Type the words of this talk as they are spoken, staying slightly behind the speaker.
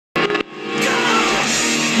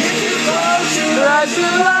as you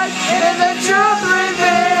like, and the truth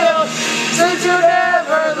revealed. Since you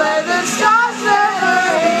never let the stars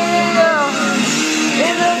never heal.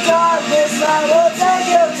 In the darkness I will take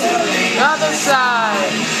you to the other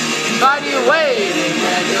side. Find you waiting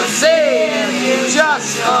and you'll see if you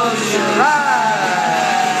just close your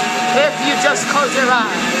eyes. If you just close your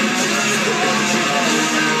eyes.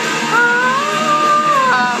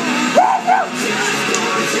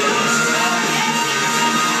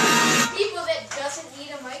 People that doesn't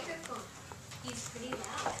need a microphone. He's pretty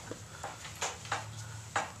loud.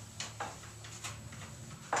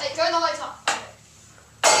 Hey, turn the lights off.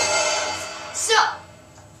 So,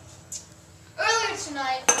 earlier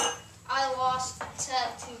tonight, I lost a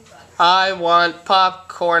tattoo buddy. I want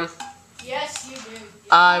popcorn. Yes, you do.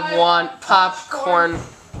 I want popcorn.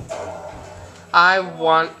 I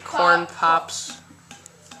want corn pops.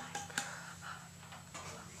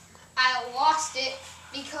 I lost it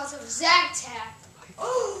because of Zaktak.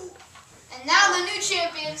 And now the new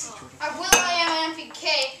champions are Will.i.am and MPK,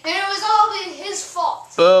 and it was all his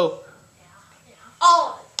fault. Boo.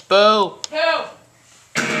 All of it. Boo. Who?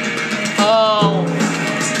 Oh.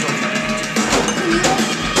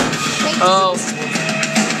 Oh.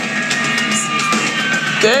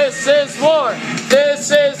 This is war.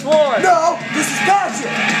 This is war. No, this is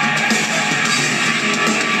Gazin.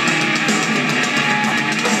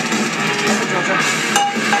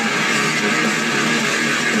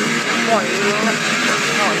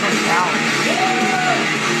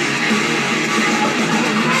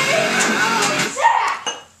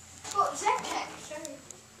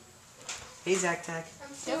 Hey, Zaktak.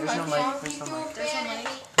 There's no mic. There's no mic. There's no mic.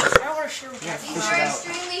 You gotta fish it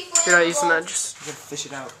out. You're not using that. Just. You gotta fish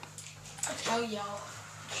it out. I'll tell y'all.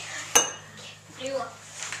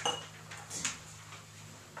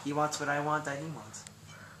 He wants what I want that he wants.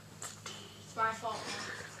 It's my fault.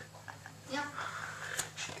 Yeah.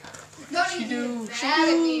 Don't even get mad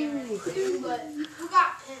at me or anything, but who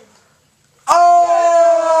got pinned?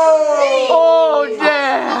 Oh! Oh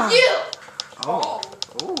yeah! You! Oh.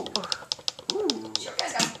 Ooh. Ooh.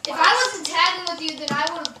 If I wasn't tagging with you, then I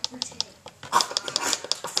would have retained.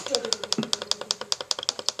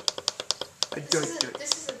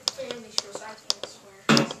 This is a family show, so I can't swear.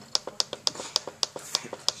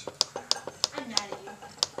 I'm mad at you.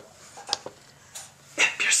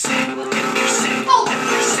 If you're sick, Oh!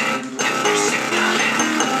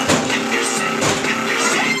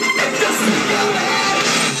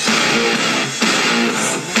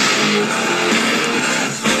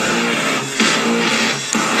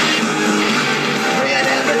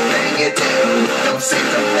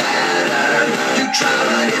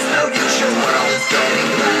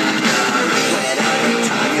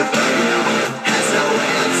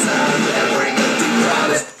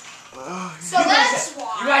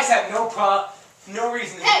 No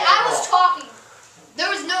reason to Hey, I was talking. There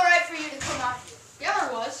was no right for you to come out here. Yeah,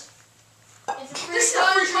 there was. It's a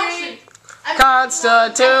free country.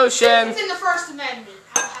 Constitution. It's in the First Amendment.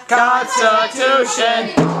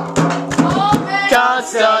 Constitution.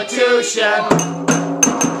 Constitution.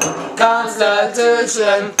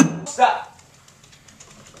 Constitution. Stop.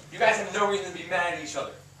 You guys have no reason to be mad at each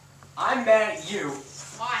other. I'm mad at you.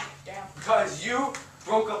 Why? Damn. Because you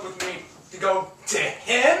broke up with me to go to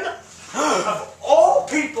him? Of all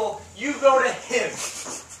people, you go to him.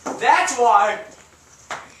 That's why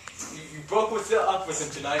you broke up with him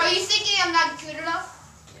tonight. Are you thinking I'm not good enough?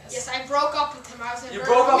 Yes, I broke up with him. I was in You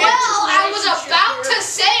broke up with him? Well, I was about to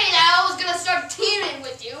say that I was going to start teaming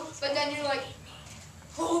with you, but then you're like,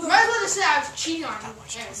 hold on. Might as well just say I was cheating on you.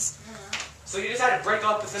 Yes. So you decided to break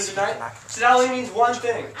up with him tonight? So that only means one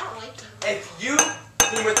thing. I don't like you. If you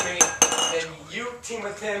team with me, and you team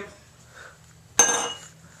with him,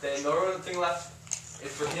 then the only thing left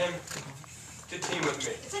is for him to team with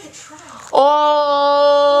me. It's like a trial. Oh!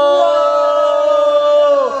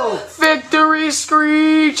 Victory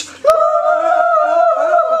screech!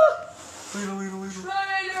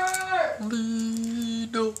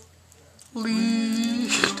 Lido.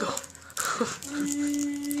 Lido.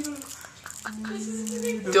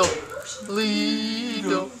 Lido.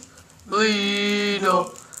 Lido. Lido.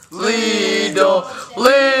 Lido.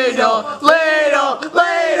 Lido. Lido.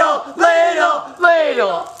 Lido. Lido. Lido.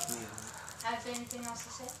 Have anything else to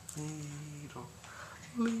say?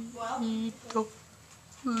 Lido.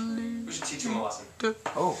 We should teach him a lesson.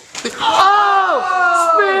 Oh! Oh!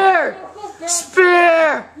 Spear! Spear!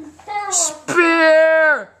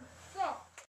 Spear!